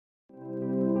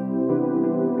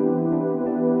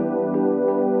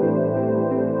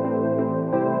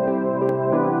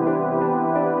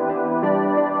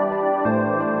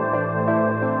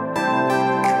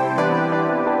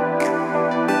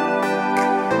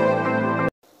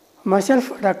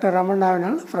Myself, Dr. Raman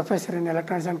Navinal, Professor in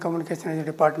Electronics and Communication Engineering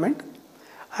Department.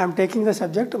 I am taking the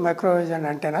subject microwaves and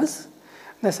antennas.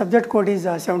 The subject code is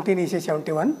 17 ECE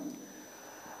 71.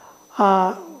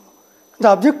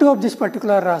 The objective of this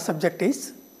particular subject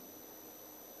is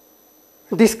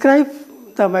describe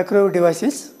the microwave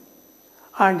devices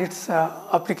and its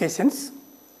applications.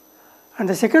 And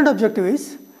the second objective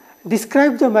is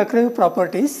describe the microwave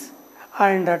properties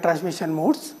and transmission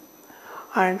modes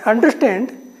and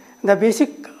understand the basic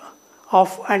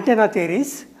of antenna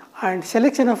theories and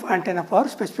selection of antenna for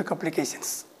specific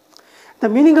applications. The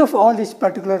meaning of all these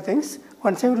particular things,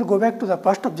 once I will go back to the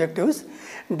first objectives,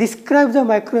 describe the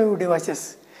microwave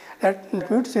devices. That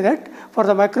means that for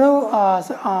the microwave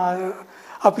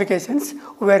applications,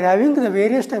 we are having the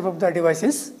various type of the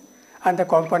devices and the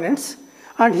components,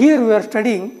 and here we are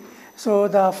studying so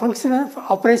the functional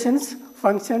operations,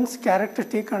 functions,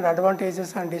 characteristics and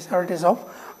advantages and disadvantages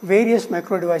of various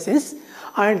micro devices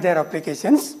and their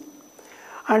applications.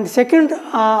 And second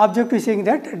objective is saying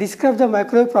that describe the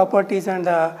microwave properties and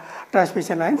the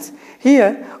transmission lines.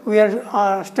 Here we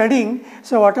are studying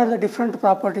so what are the different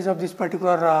properties of this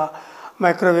particular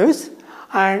microwaves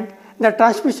and the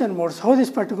transmission modes, how this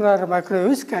particular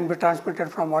microwaves can be transmitted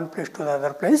from one place to the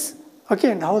other place,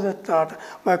 okay, and how the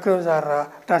microwaves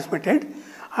are transmitted.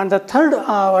 And the third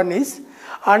one is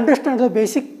understand the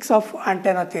basics of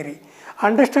antenna theory.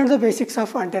 Understand the basics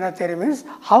of antenna theory means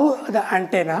how the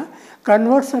antenna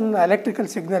converts an electrical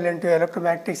signal into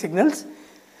electromagnetic signals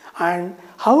and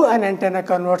how an antenna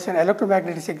converts an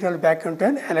electromagnetic signal back into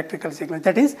an electrical signal.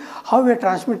 That is how a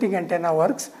transmitting antenna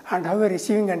works and how a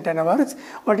receiving antenna works.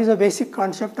 What is the basic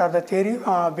concept or the theory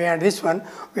behind this one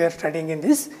we are studying in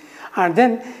this. And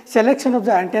then selection of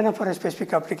the antenna for a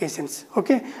specific applications,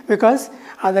 okay, because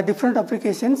the different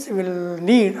applications will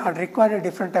need or require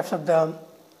different types of the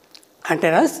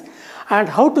antennas and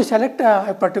how to select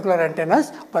a particular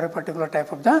antennas for a particular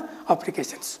type of the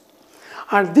applications.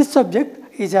 And this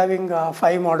subject is having 5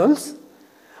 modules.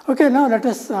 Okay, now let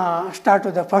us start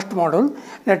with the first module,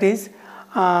 that is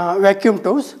vacuum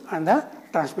tubes and the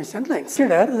transmission lines.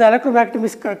 Consider the electromagnetism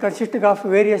is consisting of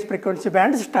various frequency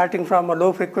bands starting from a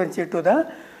low frequency to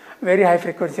the very high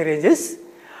frequency ranges.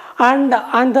 And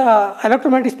on the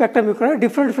electromagnetic spectrum,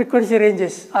 different frequency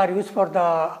ranges are used for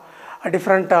the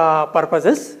different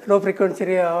purposes. Low frequency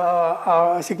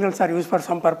signals are used for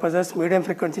some purposes, medium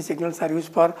frequency signals are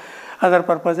used for other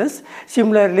purposes.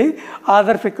 Similarly,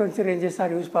 other frequency ranges are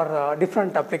used for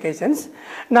different applications.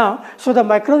 Now, so the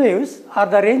microwaves are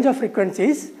the range of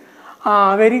frequencies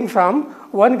varying from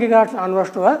 1 gigahertz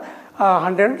onwards to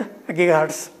 100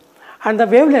 gigahertz. And the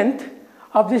wavelength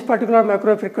of this particular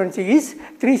microwave frequency is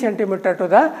 3 centimeter to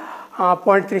the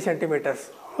 0.3 centimeters.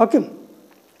 Okay.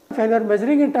 When we are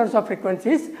measuring in terms of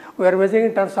frequencies, we are measuring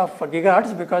in terms of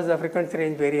gigahertz because the frequency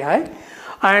range is very high.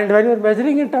 And when we are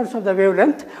measuring in terms of the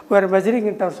wavelength, we are measuring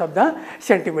in terms of the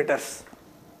centimeters.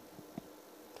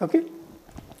 Okay.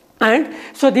 And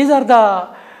so these are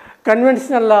the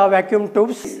conventional vacuum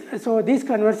tubes. So these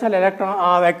conventional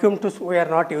vacuum tubes we are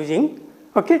not using.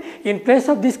 Okay. In place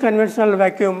of these conventional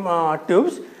vacuum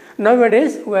tubes,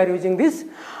 nowadays we are using this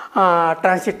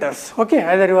transistors, okay,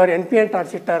 either your NPN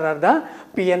transistor or the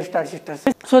PN transistors.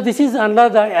 So this is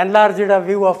another enlarged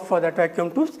view of that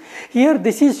vacuum tubes. Here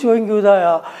this is showing you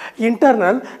the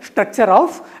internal structure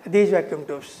of these vacuum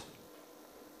tubes.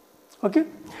 Okay.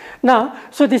 Now,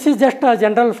 so this is just a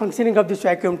general functioning of this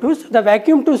vacuum tubes. The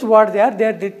vacuum tubes, what they are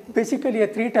basically a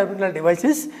 3-terminal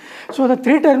devices. So the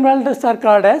 3 terminals are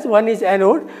called as, one is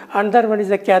anode, another one is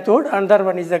the cathode, another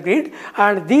one is the grid,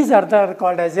 and these are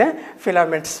called as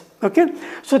filaments. Okay.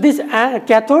 So this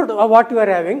cathode, what you are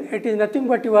having, it is nothing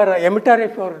but your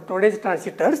emitter for today's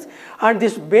transistors, and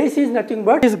this base is nothing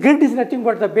but, this grid is nothing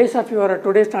but the base of your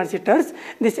today's transistors.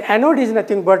 This anode is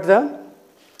nothing but the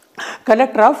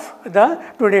collector of the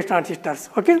today's transistors.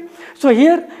 Okay. So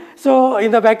here, so in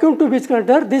the vacuum tube is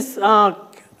considered this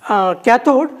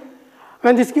cathode,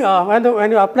 when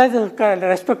you apply the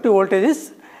respective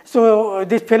voltages, so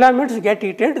these filaments get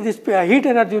heated, this heat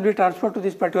energy will be transferred to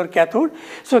this particular cathode.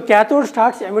 So cathode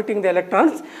starts emitting the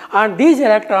electrons, and these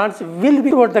electrons will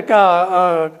be toward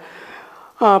the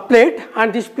plate,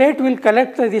 and this plate will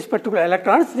collect these particular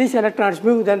electrons. These electrons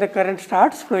move, then the current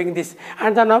starts flowing this,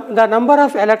 and the number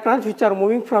of electrons which are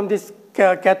moving from this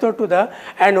cathode to the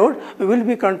anode will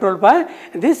be controlled by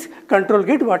this control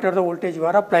grid, whatever the voltage you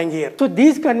are applying here. So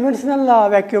these conventional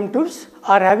vacuum tubes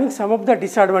are having some of the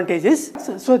disadvantages.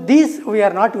 So these we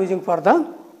are not using for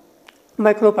the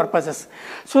micro purposes.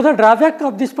 So the drawback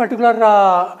of this particular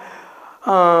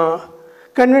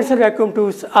conventional vacuum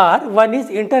tubes are, one is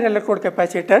inter-electrode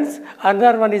capacitance,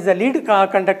 another one is the lead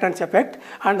conductance effect,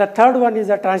 and the third one is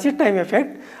the transit time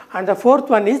effect, and the fourth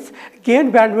one is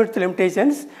gain bandwidth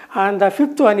limitations, and the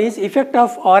fifth one is effect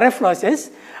of RF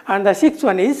losses, and the sixth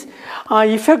one is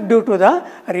effect due to the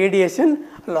radiation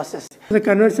losses. The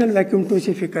conventional vacuum tubes,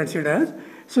 if you consider,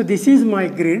 so this is my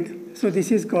grid, so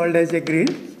this is called as a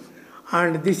grid,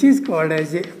 and this is called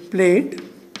as a plate,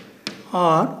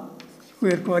 or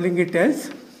we are calling it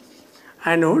as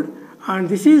anode, and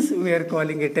this is we are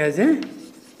calling it as a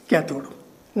cathode.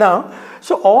 Now,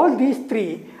 so all these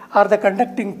three are the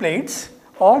conducting plates,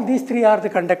 all these three are the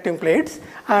conducting plates,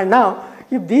 and now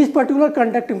if these particular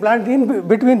conducting plate, then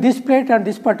between this plate and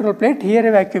this particular plate, here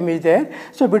a vacuum is there.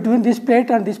 So between this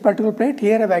plate and this particular plate,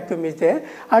 here a vacuum is there,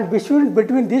 and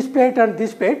between this plate and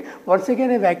this plate, once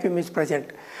again a vacuum is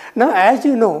present. Now, as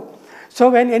you know, so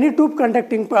when any tube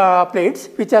conducting plates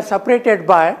which are separated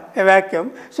by a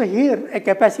vacuum, so here a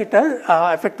capacitor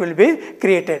effect will be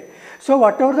created. So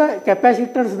whatever the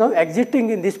capacitors now existing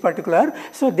in this particular,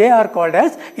 so they are called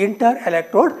as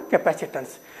inter-electrode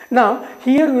capacitance. Now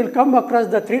here we will come across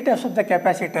the three types of the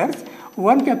capacitors.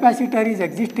 One capacitor is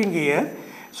existing here,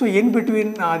 so in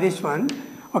between this one,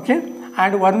 okay,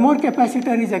 and one more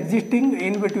capacitor is existing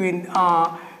in between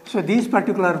so these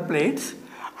particular plates,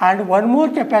 and one more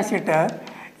capacitor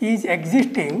is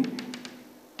existing,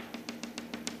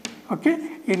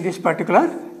 okay, in this particular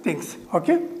things,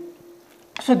 okay.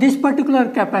 So this particular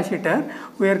capacitor,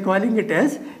 we are calling it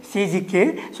as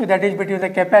CGK, so that is between the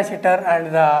capacitor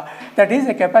and that is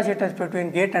the capacitors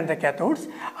between gate and the cathodes,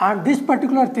 and this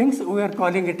particular things we are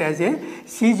calling it as a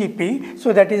CGP,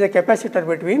 so that is a capacitor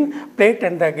between plate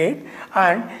and the gate,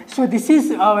 and so this is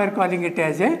we are calling it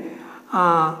as a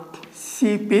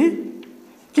CPK.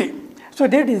 So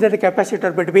that is the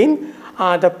capacitor between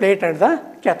the plate and the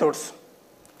cathodes.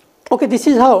 Okay, this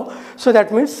is how, so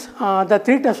that means the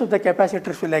three types of the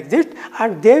capacitors will exist,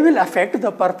 and they will affect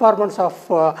the performance of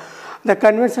the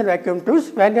conventional vacuum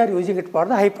tubes when you are using it for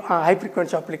the high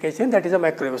frequency application, that is a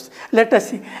microwaves. Let us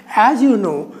see, as you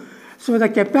know, so the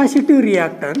capacitive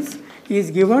reactance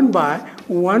is given by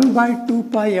 1 by 2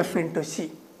 pi f into C,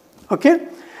 okay.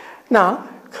 Now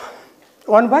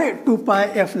 1 by 2 pi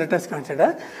f let us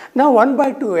consider. Now 1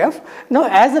 by 2 f, now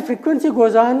as the frequency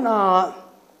goes on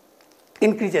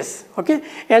increases, okay,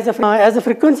 as the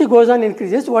frequency goes on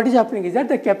increases, what is happening is that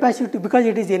the capacitive, because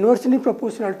it is inversely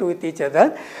proportional to with each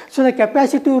other, so the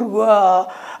capacitive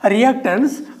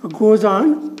reactance goes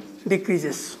on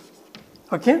decreases,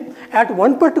 okay, at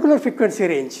one particular frequency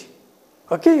range,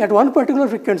 okay, at one particular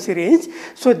frequency range,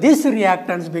 so this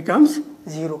reactance becomes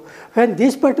 0. When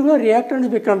this particular reactance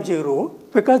becomes 0,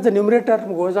 because the numerator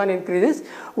goes on increases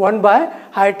 1 by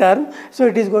high term, so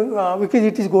it is going because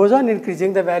it is goes on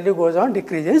increasing, the value goes on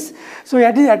decreases. So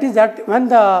that when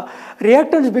the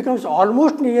reactance becomes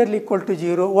almost nearly equal to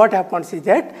 0, what happens is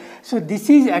that, so this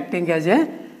is acting as a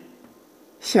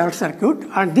short circuit,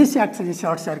 and this acts as a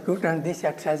short circuit, and this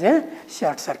acts as a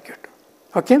short circuit.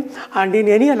 Okay, and in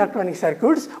any electronic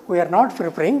circuits, we are not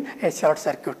preferring a short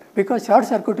circuit, because short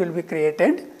circuit will be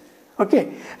created.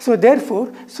 Okay, so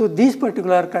therefore, so these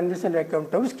particular conventional vacuum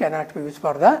tubes cannot be used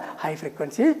for the high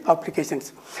frequency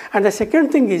applications. And the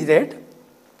second thing is that,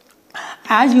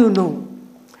 as you know,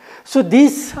 so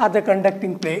these are the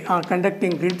conducting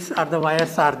grids, or the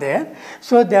wires are there.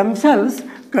 So themselves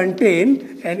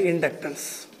contain an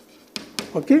inductance.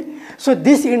 Okay, so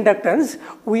this inductance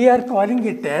we are calling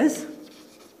it as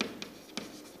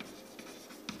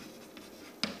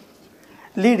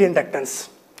lead inductance.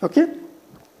 Okay.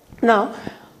 Now,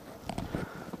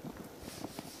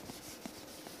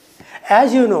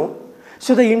 as you know,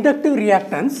 so the inductive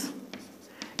reactance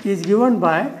is given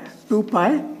by 2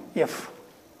 pi f.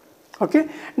 Okay.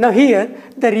 Now here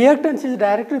the reactance is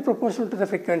directly proportional to the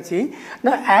frequency.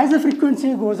 Now as the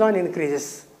frequency goes on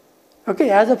increases, okay,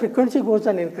 as the frequency goes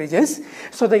on increases,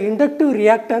 so the inductive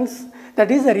reactance, that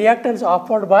is the reactance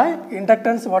offered by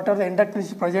inductance, whatever the inductance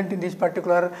is present in these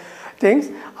particular things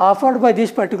offered by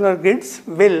these particular grids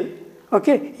will,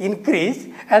 okay, increase,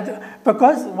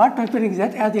 because what happens is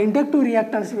that as the inductive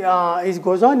reactance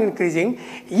goes on increasing,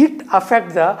 it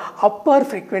affects the upper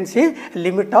frequency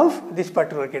limit of this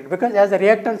particular grid, because as the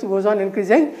reactance goes on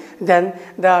increasing, then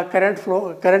the current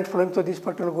flowing through this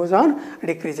particular goes on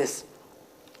decreases.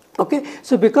 Okay,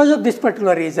 so because of this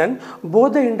particular reason,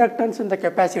 both the inductance and the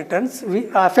capacitance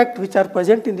effect which are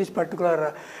present in this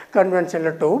particular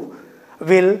conventional tube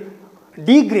will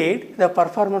degrade the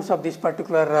performance of this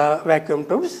particular vacuum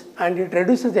tubes, and it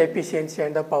reduces the efficiency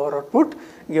and the power output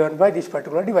given by these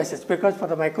particular devices, because for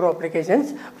the micro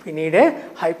applications we need a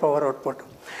high power output.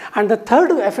 And the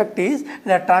third effect is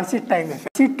the transit time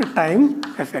effect. Transit time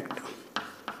effect.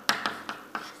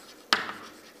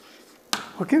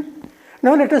 Okay.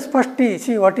 Now let us first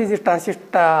see what is the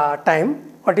transit time,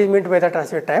 what is meant by the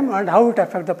transit time, and how it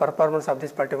affects the performance of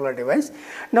this particular device.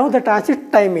 Now the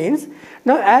transit time means,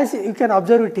 now as you can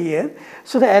observe it here,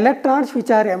 so the electrons which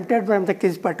are emitted from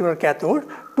this particular cathode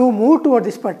to move toward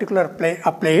this particular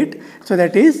plate, so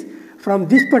that is from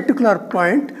this particular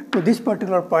point to this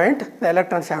particular point, the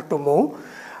electrons have to move.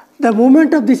 The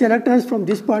movement of these electrons from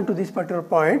this point to this particular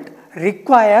point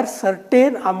requires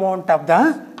certain amount of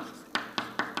the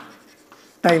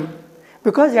time,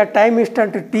 because at time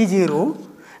instant t0,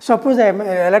 suppose the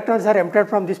electrons are emitted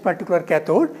from this particular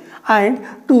cathode, and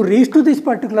to reach to this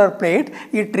particular plate,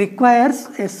 it requires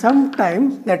some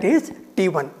time, that is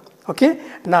t1. Okay.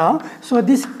 Now, so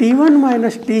this t1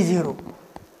 minus t0,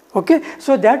 okay,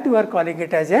 so that we are calling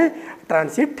it as a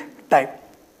transit time.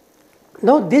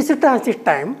 Now, this transit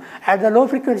time at the low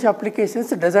frequency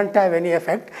applications does not have any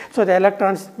effect. So, the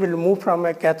electrons will move from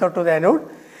a cathode to the anode,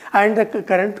 and the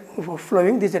current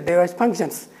flowing, this device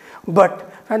functions. But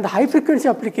when the high frequency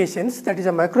applications, that is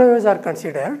the microwaves, are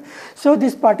considered, so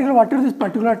this particular, whatever this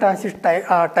particular transit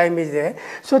time is there,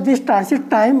 so this transit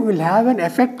time will have an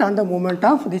effect on the movement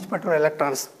of these particular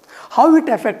electrons. How it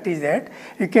affects is that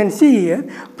you can see here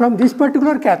from this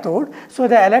particular cathode, so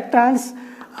the electrons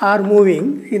are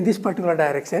moving in this particular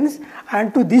directions,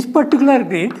 and to this particular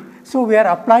grid, so we are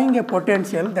applying a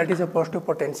potential, that is a positive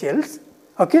potentials.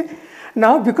 Okay.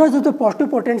 Now, because of the positive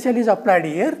potential is applied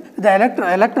here, the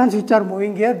electrons which are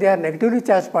moving here, they are negatively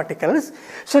charged particles.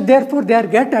 So, therefore, they are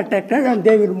get attracted and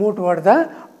they will move toward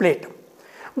the plate.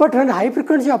 But when high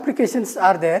frequency applications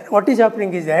are there, what is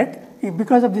happening is that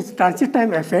because of this transit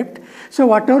time effect, so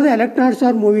whatever the electrons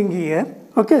are moving here,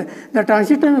 okay, the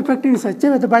transit time effect is such a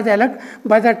way that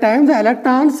by the time the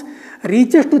electrons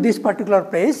reaches to this particular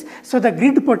place, so the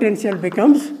grid potential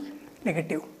becomes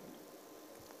negative.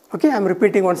 Okay, I am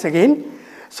repeating once again.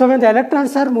 So, when the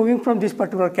electrons are moving from this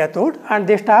particular cathode and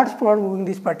they start from moving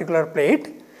this particular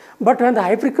plate, but when the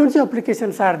high frequency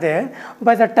applications are there,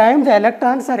 by the time the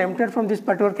electrons are emitted from this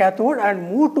particular cathode and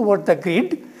move towards the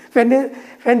grid, when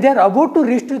they are about to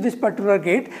reach to this particular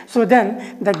grid, so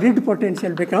then the grid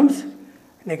potential becomes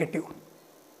negative.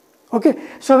 Okay.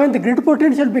 So, when the grid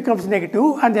potential becomes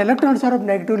negative and the electrons are of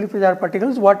negatively charged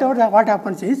particles, what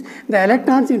happens is the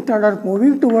electrons instead of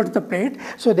moving towards the plate,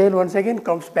 so they will once again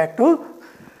comes back to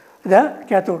the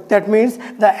cathode. That means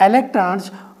the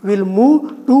electrons will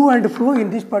move to and fro in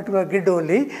this particular grid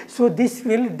only. So, this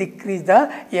will decrease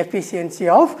the efficiency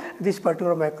of this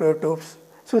particular microwave tubes.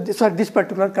 So, this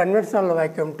particular conventional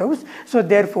vacuum tubes. So,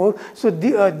 therefore, so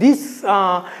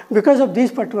because of these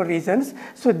particular reasons,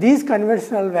 so these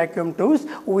conventional vacuum tubes,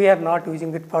 we are not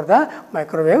using it for the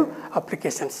microwave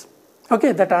applications.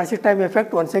 Okay, the transit time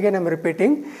effect, once again I am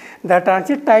repeating, the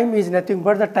transit time is nothing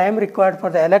but the time required for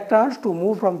the electrons to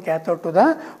move from cathode to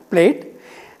the plate.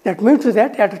 That means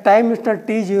that at the time instant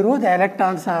t0, the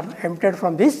electrons are emitted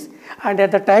from this, and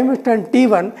at the time instant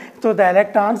t1, so the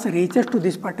electrons reaches to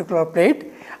this particular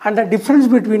plate, and the difference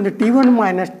between the t1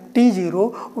 minus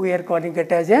t0, we are calling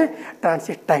it as a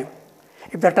transit time.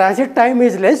 If the transit time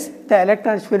is less, the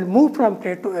electrons will move from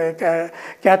plate to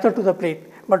cathode to the plate.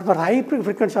 But for high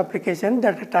frequency application,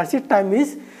 the transit time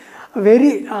is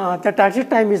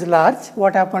large.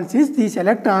 What happens is these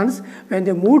electrons, when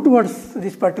they move towards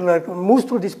this particular, moves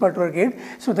through this particular grid,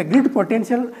 so the grid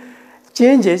potential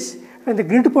changes. When the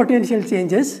grid potential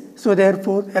changes, so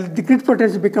therefore the grid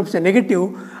potential becomes a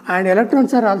negative, and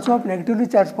electrons are also of negatively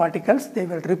charged particles. They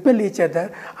will repel each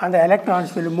other, and the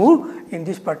electrons will move in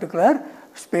this particular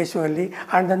space only,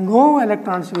 and the no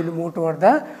electrons will move toward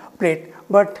the plate.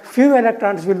 But few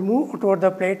electrons will move toward the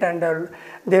plate, and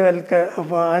they will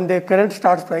and the current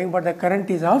starts flowing, but the current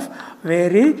is of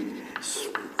very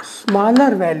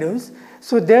smaller values.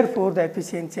 So, therefore, the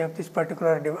efficiency of this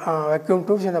particular vacuum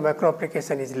tubes in the micro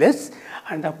application is less,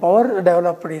 and the power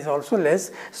developed is also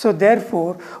less. So,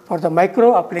 therefore, for the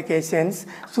micro applications,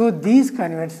 so these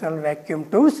conventional vacuum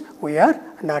tubes we are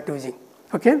not using.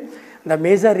 Okay. The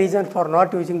major reason for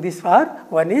not using this are,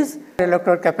 one is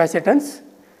electrode capacitance,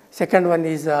 second one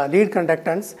is lead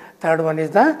conductance, third one is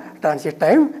the transit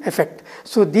time effect.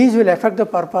 So, these will affect the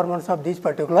performance of these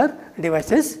particular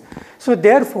devices. So,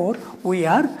 therefore, we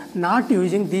are not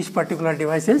using these particular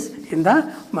devices in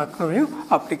the microwave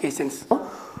applications.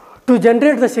 To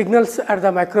generate the signals at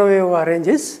the microwave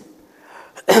ranges,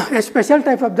 a special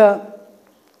type of the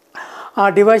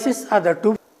devices are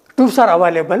the tubes are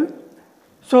available.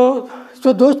 So,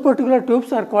 those particular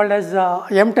tubes are called as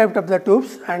M type of the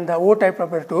tubes and the O type of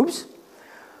the tubes.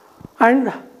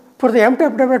 And For the M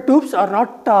type of tubes are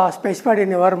not specified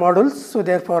in our modules, so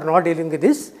therefore not dealing with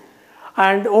this.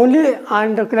 And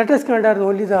let us consider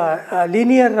only the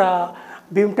linear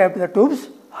beam type of the tubes,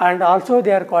 and also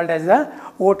they are called as the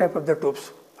O type of the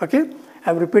tubes. Okay, I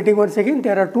am repeating once again.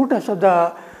 There are two types of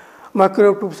the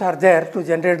microwave tubes are there to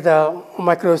generate the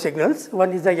microwave signals.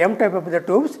 One is the M type of the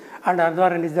tubes, and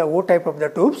another one is the O type of the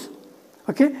tubes.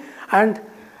 Okay, and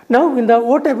now in the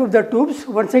O type of the tubes,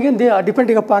 once again they are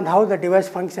depending upon how the device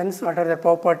functions, what are the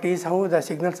properties, how the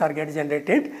signals are getting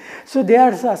generated. So they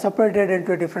are separated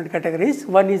into different categories.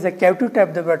 One is the cavity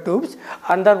type of the tubes,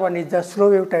 another one is the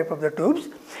slow wave type of the tubes.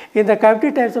 In the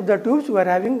cavity types of the tubes, we are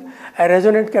having a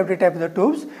resonant cavity type of the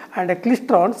tubes and a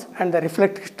klystrons and the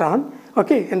reflect klystron.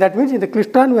 Okay, and that means in the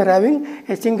klystron we are having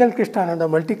a single klystron and the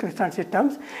multi klystron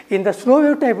systems. In the slow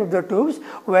wave type of the tubes,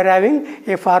 we are having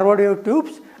a forward wave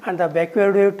tubes and the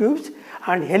backward wave tubes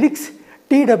and helix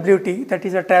TWT, that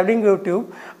is a traveling wave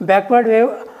tube, backward wave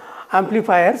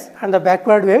amplifiers and the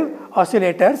backward wave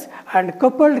oscillators and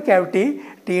coupled cavity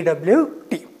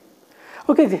TWT.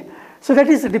 Okay, so that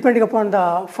is depending upon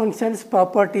the functions,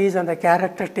 properties and the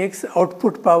characteristics,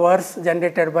 output powers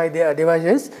generated by the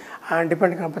devices, and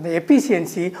depending upon the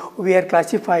efficiency, we are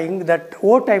classifying that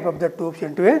O type of the tubes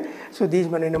into a, so these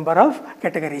many number of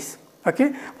categories.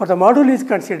 Okay, for the module is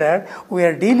considered, we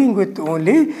are dealing with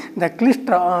only the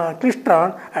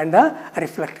klystron and the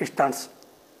reflect klystrons.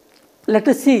 Let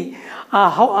us see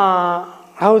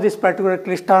how this particular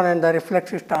klystron and the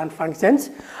reflect klystron functions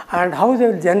and how they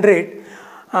will generate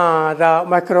the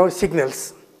micro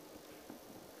signals.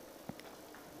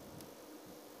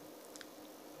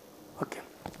 Okay,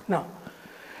 now,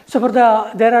 so for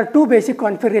there are two basic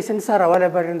configurations are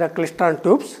available in the klystron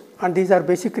tubes, and these are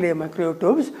basically microwave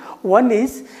tubes. One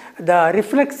is the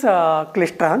reflex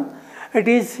klystron. It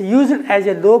is used as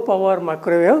a low power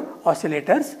microwave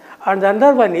oscillators, and the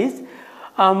other one is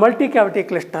multi cavity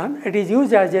klystron. It is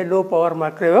used as a low power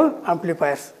microwave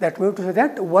amplifiers. That means to say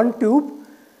that one tube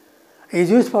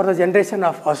is used for the generation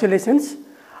of oscillations,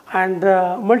 and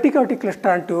multi cavity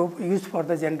klystron tube used for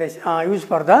the generation used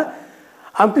for the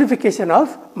amplification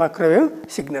of microwave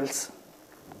signals.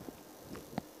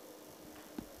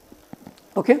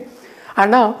 Okay,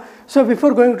 and now, so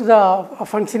before going to the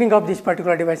functioning of these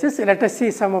particular devices, let us see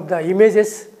some of the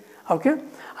images. Okay,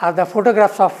 the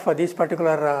photographs of these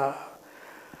particular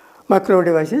microwave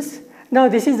devices. Now,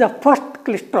 this is the first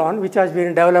klystron which has been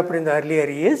developed in the earlier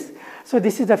years. So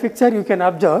this is the picture you can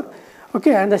observe.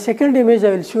 Okay, and the second image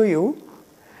I will show you.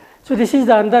 So this is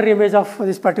the another image of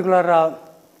this particular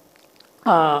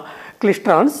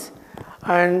klystrons,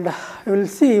 and you will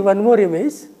see one more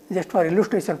image just for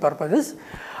illustration purposes.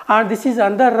 And this is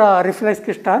another reflex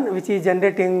klystron which is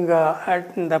generating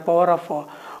at the power of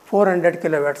 400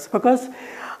 kilowatts, because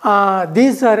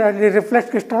these reflex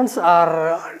klystrons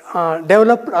are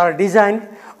developed or designed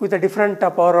with the different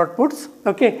power outputs,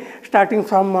 okay, starting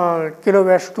from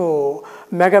kilowatts to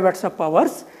megawatts of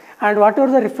powers. And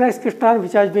whatever the reflex klystron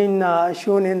which has been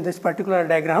shown in this particular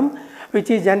diagram, which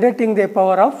is generating the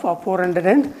power of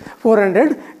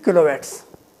 400 kilowatts.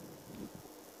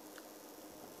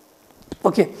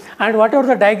 Okay, and whatever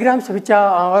the diagrams which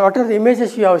are, whatever the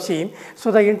images you have seen,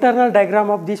 so the internal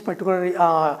diagram of this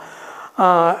particular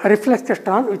reflex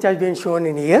klystron which has been shown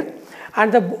in here,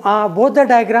 and both the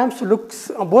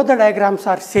diagrams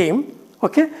are same.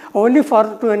 Okay, only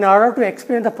in order to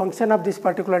explain the function of this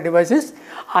particular devices,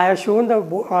 I have shown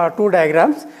the two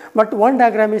diagrams, but one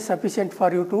diagram is sufficient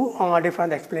for you to define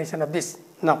the explanation of this.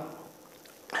 Now,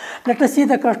 let us see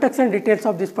the construction details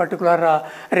of this particular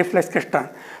reflex klystron.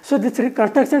 So this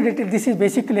construction detail, this is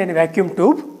basically a vacuum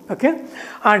tube. Okay,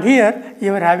 and here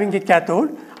you are having a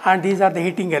cathode, and these are the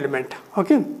heating element.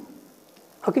 Okay.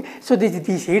 Okay, so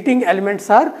these heating elements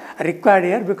are required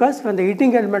here, because when the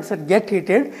heating elements get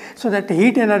heated, so that the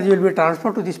heat energy will be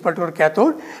transferred to this particular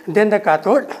cathode, then the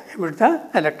cathode emits the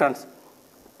electrons.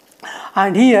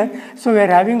 And here, so we are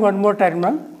having one more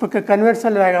terminal, because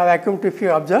conventional vacuum tube, if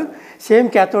you observe, same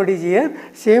cathode is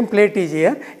here, same plate is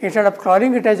here. Instead of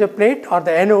calling it as a plate or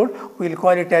the anode, we will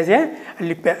call it as a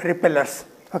repellers.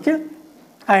 Okay,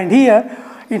 and here,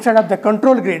 instead of the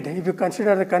control grid, if you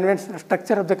consider the conventional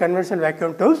structure of the conventional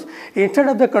vacuum tubes, instead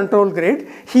of the control grid,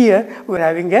 here we are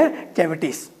having a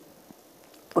cavities.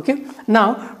 Okay.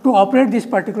 Now, to operate these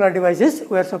particular devices,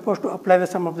 we are supposed to apply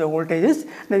some of the voltages.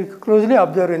 Now, you closely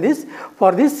observe in this.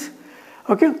 For this,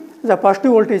 okay, the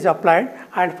positive voltage is applied,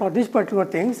 and for these particular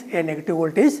things, a negative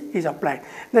voltage is applied.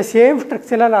 The same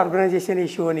structural organization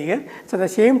is shown here. So the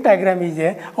same diagram is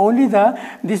there. Only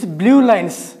these blue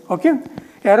lines, okay,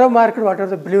 arrow marked whatever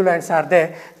the blue lines are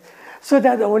there. So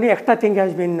that the only extra thing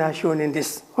has been shown in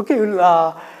this. Okay,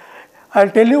 I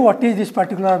will tell you what is this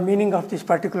particular meaning of this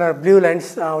particular blue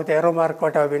lines with arrow mark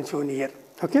what have been shown here.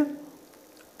 Okay.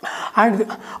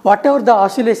 And whatever the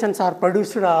oscillations are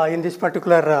produced in this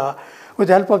particular with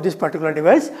the help of this particular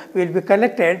device will be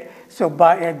collected. So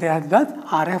by they have the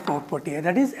RF output here,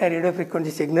 that is radio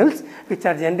frequency signals which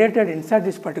are generated inside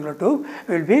this particular tube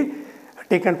will be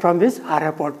taken from this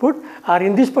RF output, or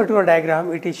in this particular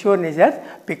diagram it is shown as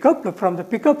pickup loop. From the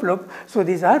pickup loop, so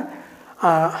these are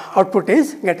output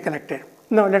is get collected.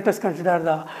 Now let us consider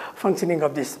the functioning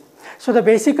of this. So the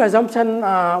basic assumption we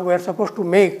are supposed to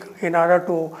make in order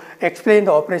to explain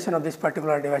the operation of this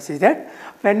particular device is that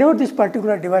whenever this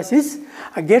particular device is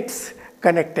gets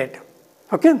connected,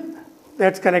 okay,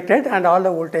 that's connected and all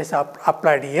the voltage are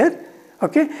applied here,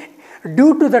 okay,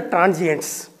 due to the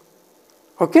transients,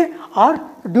 okay, or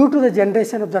due to the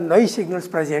generation of the noise signals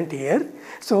present here,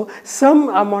 so some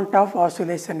amount of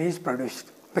oscillation is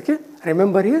produced. Okay,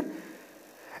 remember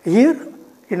here.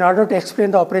 In order to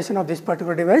explain the operation of this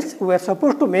particular device, we are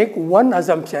supposed to make one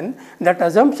assumption. That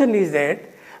assumption is that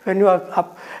when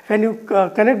you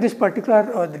connect this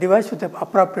particular device with the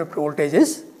appropriate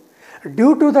voltages,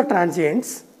 due to the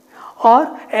transients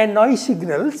or a noise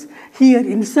signals, here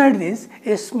inside this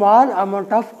a small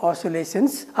amount of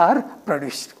oscillations are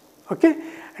produced. Okay.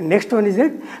 And next one is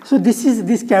that, so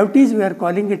these cavities we are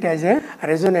calling it as a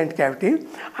resonant cavity,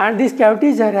 and these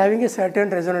cavities are having a certain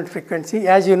resonant frequency.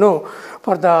 As you know,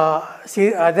 for the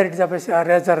other it is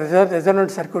a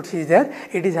resonant circuit is there,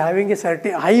 it is having a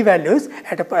certain high values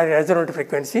at a resonant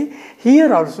frequency.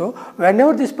 Here also,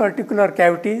 whenever this particular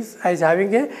cavity is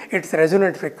having its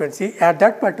resonant frequency at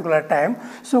that particular time,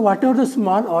 so whatever the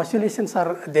small oscillations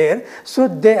are there, so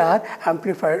they are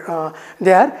amplified,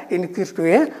 they are increased to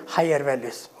a higher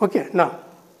values. Okay. Now,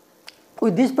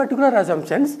 with these particular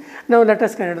assumptions, now let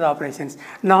us consider the operations.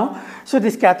 Now, so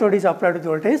this cathode is applied to the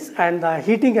voltage and the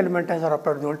heating element has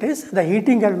applied to the voltage. The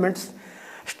heating elements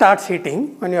starts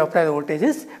heating when you apply the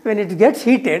voltages. When it gets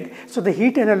heated, so the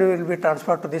heat energy will be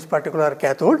transferred to this particular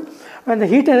cathode. When the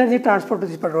heat energy transferred to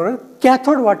this particular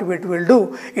cathode, what it will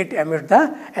do? It emits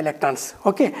the electrons.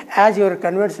 Okay, as your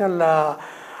conventional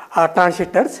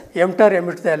transistors, emitter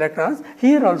emits the electrons.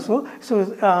 Here also, so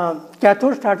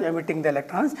cathode starts emitting the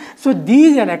electrons. So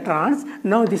these electrons,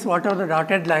 now this whatever the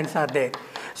dotted lines are there.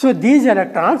 So these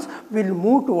electrons will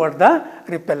move toward the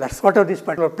repellers. Whatever this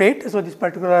particular plate, so this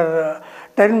particular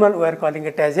terminal we are calling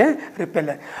it as a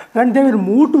repeller. When they will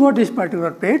move toward this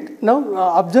particular plate,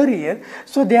 now observe here.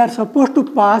 So they are supposed to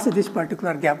pass this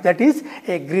particular gap. That is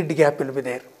a grid gap will be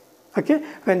there. Okay,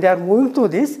 when they are moving through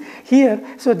this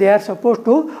here, so they are supposed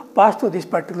to pass through this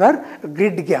particular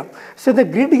grid gap. So the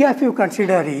grid gap you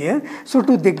consider here, so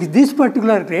to this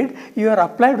particular grid you are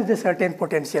applied to the certain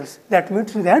potentials. That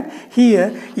means that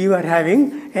here you are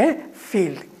having a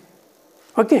field.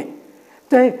 Okay,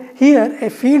 so here a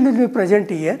field will be present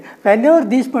here whenever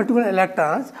these particular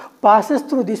electrons passes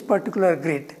through this particular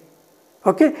grid.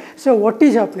 Okay. So what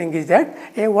is happening is that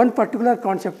one particular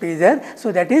concept is there,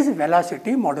 so that is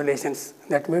velocity modulations.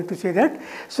 That means to say that,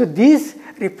 so these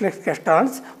reflex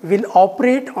crystals will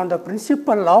operate on the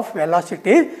principle of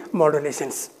velocity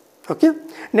modulations. Okay.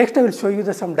 Next I will show you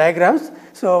some diagrams,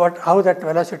 so how that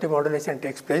velocity modulation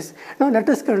takes place. Now let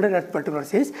us consider that particular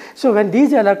case. So when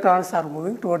these electrons are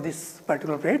moving toward this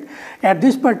particular plate, at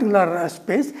this particular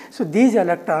space, so these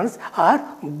electrons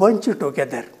are bunched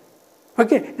together.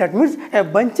 Okay, that means a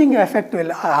bunching effect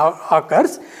will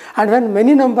occurs, and when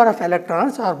many number of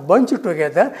electrons are bunched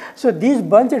together, so these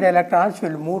bunched electrons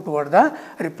will move toward the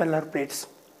repeller plates.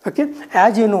 Okay,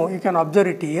 as you know, you can observe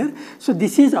it here. So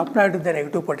this is applied to the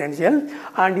negative potential,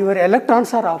 and your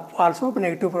electrons are also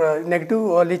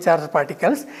negatively charged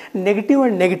particles. Negative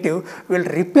and negative will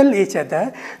repel each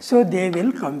other, so they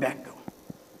will come back.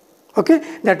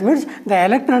 Okay, that means the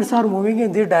electrons are moving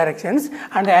in these directions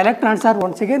and the electrons are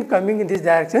once again coming in this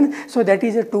direction. So that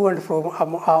is a to and fro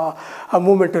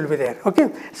movement will be there. Okay,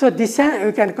 so this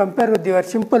you can compare with your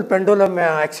simple pendulum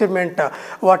experiment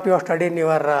what you have studied in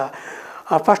your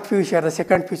first PUC or the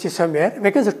second PUC somewhere,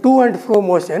 because the to and fro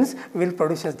motions will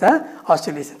produce the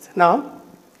oscillations. Now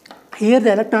here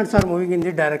the electrons are moving in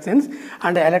these directions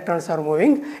and the electrons are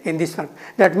moving in this one.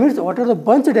 That means whatever the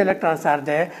bunched electrons are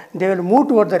there, they will move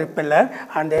toward the repeller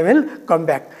and they will come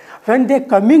back. When they are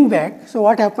coming back, so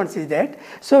what happens is that,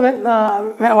 so when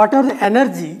whatever the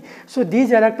energy, so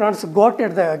these electrons got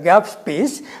at the gap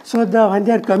space, so when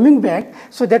they are coming back,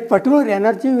 so that particular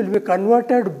energy will be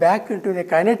converted back into the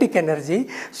kinetic energy.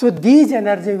 So these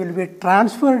energy will be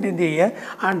transferred in the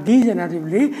air and these energy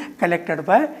will be collected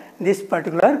by this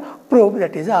particular probe,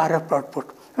 that is the RF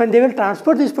output. when they will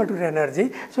transport this particular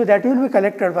energy, so that will be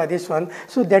collected by this one.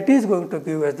 So that is going to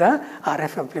give us the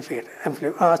RF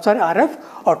RF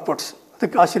outputs,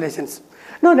 the oscillations.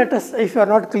 Now let us, if you are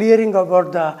not clearing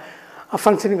about the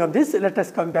functioning of this, let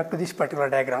us come back to this particular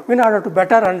diagram in order to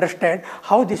better understand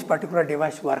how this particular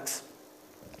device works.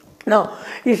 Now,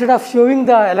 instead of showing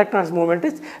the electrons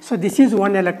movement, so this is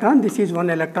one electron, this is one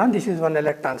electron, this is one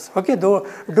electron. Okay, though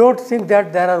don't think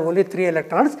that there are only 3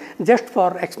 electrons. Just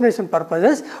for explanation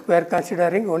purposes, we are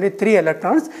considering only 3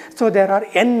 electrons. So there are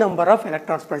n number of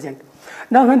electrons present.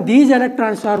 Now, when these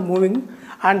electrons are moving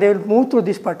and they will move through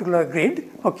this particular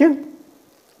grid, okay,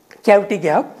 cavity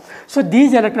gap. So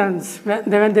these electrons,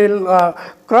 when they will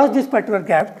cross this particular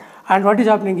gap, and what is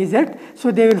happening is that,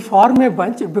 so they will form a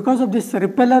bunch because of this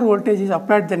repeller voltage is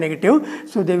applied the negative,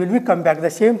 so they will be come back. The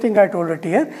same thing I told it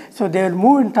here. So they will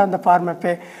move into the form of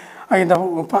a, in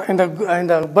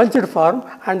the bunched form,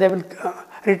 and they will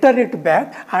return it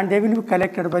back, and they will be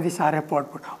collected by this RF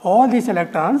output. All these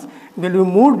electrons will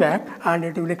be moved back, and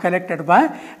it will be collected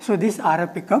by, so this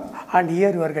RF pickup, and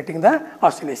here you are getting the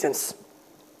oscillations.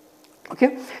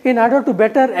 Okay, in order to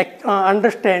better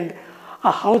understand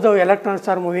how the electrons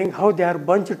are moving, how they are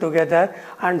bunched together,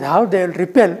 and how they will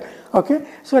repel. Okay,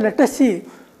 so let us see.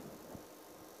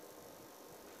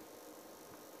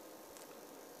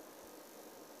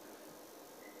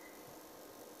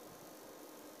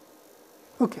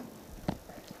 Okay,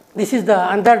 this is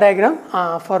the another diagram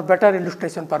for better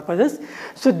illustration purposes.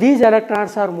 So these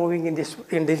electrons are moving in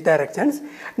these directions.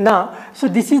 Now, so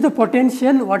this is the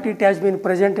potential what it has been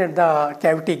present at the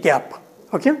cavity gap.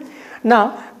 Okay.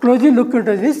 Now, closely look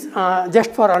into this,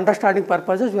 just for understanding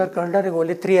purposes, we are considering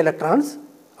only 3 electrons.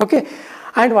 Okay.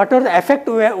 And whatever the effect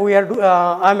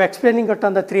I am explaining it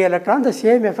on the 3 electrons, the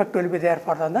same effect will be there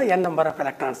for the n number of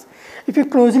electrons. If you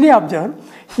closely observe,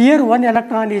 here 1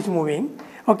 electron is moving.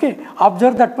 Okay.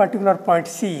 Observe that particular point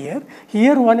C here.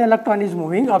 Here 1 electron is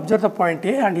moving, observe the point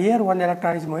A, and here 1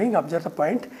 electron is moving, observe the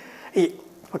point E.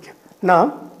 Okay.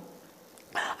 Now,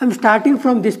 I am starting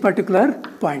from this particular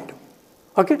point.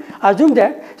 Okay, assume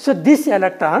that, so these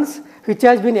electrons which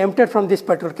has been emptied from this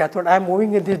particular cathode, I am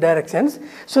moving in these directions.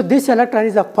 So this electron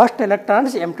is the first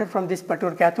electrons emptied from this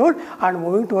particular cathode and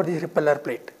moving toward this repeller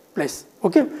place.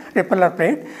 Okay, repeller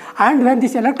plate. And when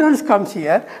this electrons comes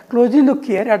here, closely look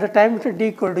here at the time t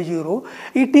equal to 0,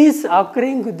 it is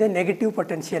occurring with the negative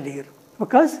potential here,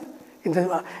 because in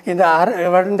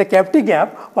the cavity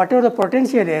gap, whatever the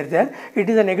potential is there, it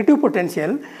is a negative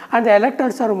potential, and the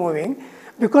electrons are moving.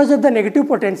 Because of the negative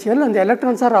potential, and the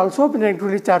electrons are also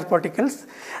negatively charged particles,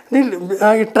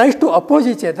 it tries to oppose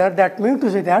each other. That means to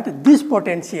say that this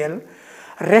potential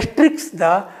restricts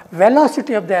the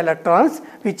velocity of the electrons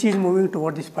which is moving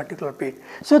toward this particular plate.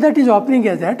 So that is happening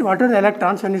as that whatever the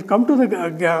electrons, when it come to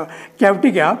the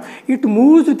cavity gap, it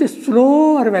moves with a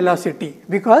slower velocity,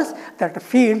 because that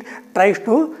field tries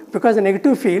to, because the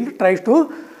negative field tries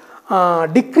to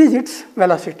decrease its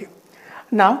velocity.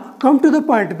 Now, come to the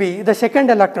point B, the second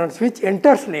electrons which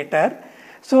enters later.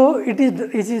 So, it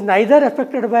is neither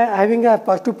affected by having a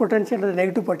positive potential or a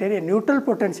negative potential, a neutral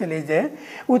potential is there.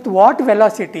 With what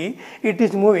velocity it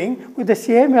is moving, with the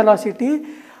same velocity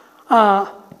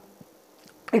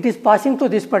it is passing through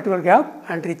this particular gap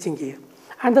and reaching here.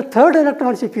 And the third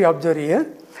electrons, if you observe here,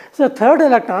 so third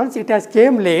electrons, it has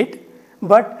came late,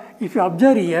 but if you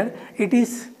observe here, it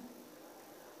is,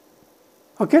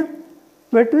 okay,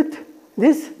 but with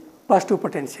this positive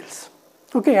potentials.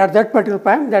 Okay, at that particular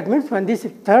point, that means when this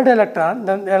third electron,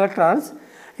 the electrons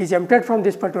is emptied from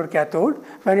this particular cathode,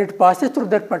 when it passes through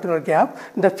that particular gap,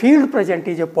 the field present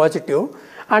is a positive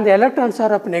and the electrons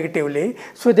are up negatively.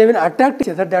 So they will attract each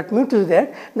other. That means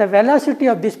that the velocity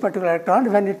of this particular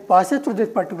electron, when it passes through this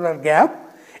particular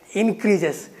gap,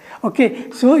 increases.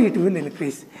 Okay, so it will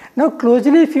increase. Now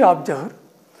closely if you observe,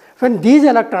 when these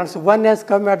electrons, one has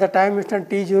come at the time instant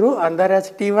t0, another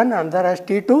has t1, another has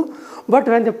t2, but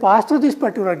when they pass through this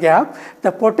particular gap,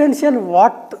 the potential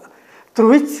through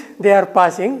which they are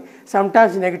passing,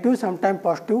 sometimes negative, sometimes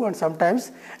positive, and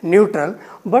sometimes neutral.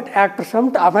 But at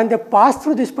when they pass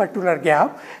through this particular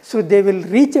gap, so they will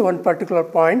reach one particular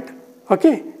point,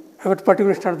 okay, at a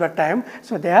particular instant of the time.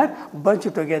 So they are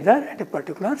bunched together at a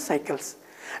particular cycles.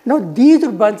 Now these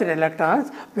bunched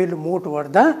electrons will move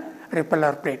toward the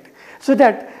repeller plate. So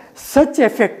that such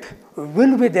effect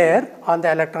will be there on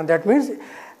the electron. That means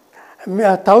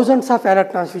thousands of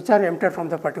electrons which are emptied from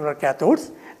the particular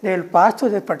cathodes, they will pass through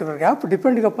that particular gap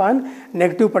depending upon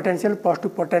negative potential,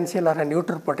 positive potential or a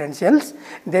neutral potentials.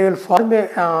 They will form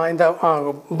in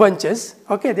the bunches.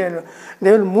 Okay, they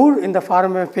will move in the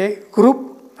form of a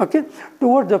group. okay,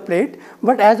 towards the plate,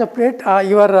 but as a plate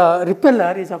your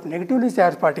repeller is of negatively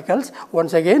charged particles,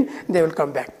 once again they will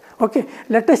come back. Okay,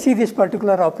 let us see this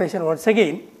particular operation once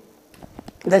again.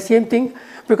 The same thing,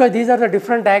 because these are the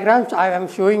different diagrams I am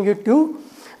showing you to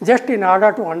just in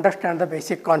order to understand the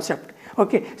basic concept.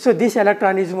 Okay, so this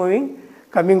electron is moving,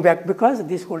 coming back because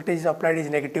this voltage is applied is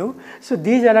negative. So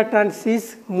these electrons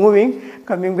is moving,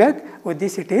 coming back, with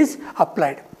this it is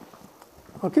applied.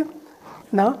 Okay.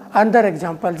 Now another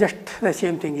example, just the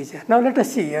same thing is here. Now let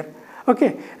us see here.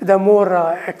 Okay, the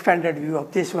more expanded view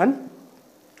of this one.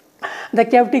 The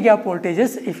cavity gap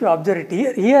voltages, if you observe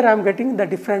it here I am getting the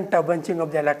different bunching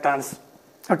of the electrons.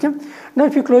 Okay. Now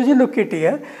if you closely look at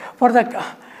here, for the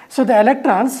so the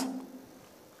electrons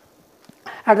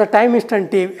at the time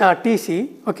instant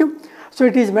Tc, okay, so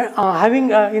it is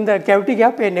having in the cavity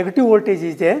gap a negative voltage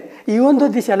is there, even though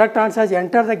this electrons has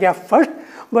entered the gap first,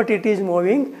 but it is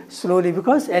moving slowly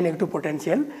because a negative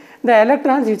potential. The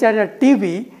electrons which are at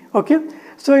Tb, okay,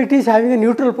 so it is having a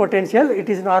neutral potential, it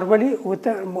is normally with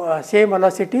the same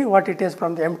velocity what it is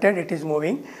from the emptied, it is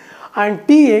moving, and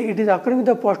Ta, it is occurring with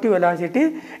the positive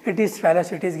velocity, its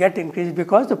velocities get increased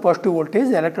because the positive voltage,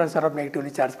 the electrons are of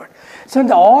negatively charged part. So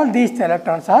all these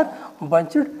electrons are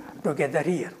bunched together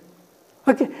here.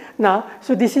 Okay. Now,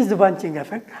 so this is the bunching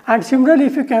effect, and similarly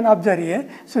if you can observe here,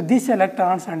 so these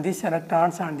electrons and these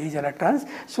electrons and these electrons,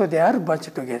 so they are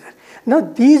bunched together. Now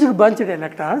these bunched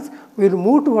electrons will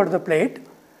move toward the plate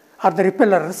or the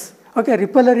repellers. Okay,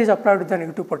 repeller is applied with the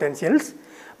negative potentials.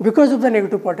 Because of the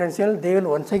negative potential, they will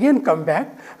once again come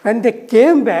back. When they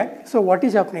came back, so what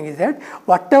is happening is that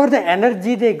whatever the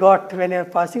energy they got when they are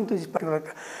passing through this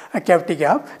particular cavity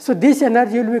gap, so this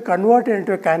energy will be converted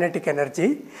into a kinetic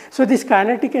energy. So this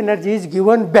kinetic energy is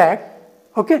given back,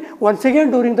 okay, once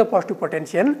again during the positive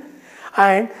potential,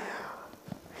 and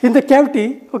in the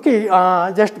cavity, okay,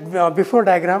 just before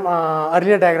diagram,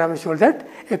 earlier diagram showed that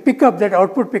a pickup, that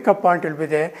output pickup point will be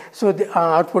there. So the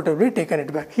output will be taken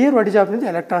it back. Here what is happening, the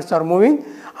electrons are moving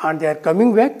and they are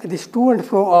coming back. This to and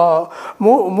fro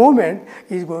movement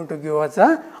is going to give us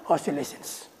the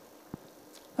oscillations.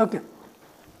 Okay.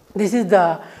 This is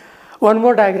the one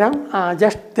more diagram,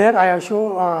 just there I have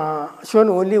shown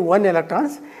only one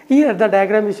electrons. Here the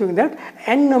diagram is showing that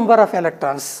n number of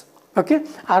electrons, okay,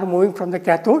 are moving from the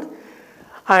cathode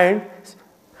and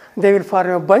they will form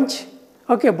a bunch,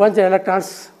 okay, bunch of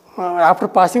electrons after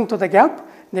passing through the gap,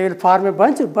 they will form a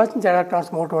bunch of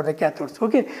electrons move toward the cathodes.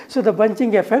 Okay. So the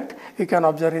bunching effect you can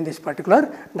observe in this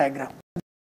particular diagram.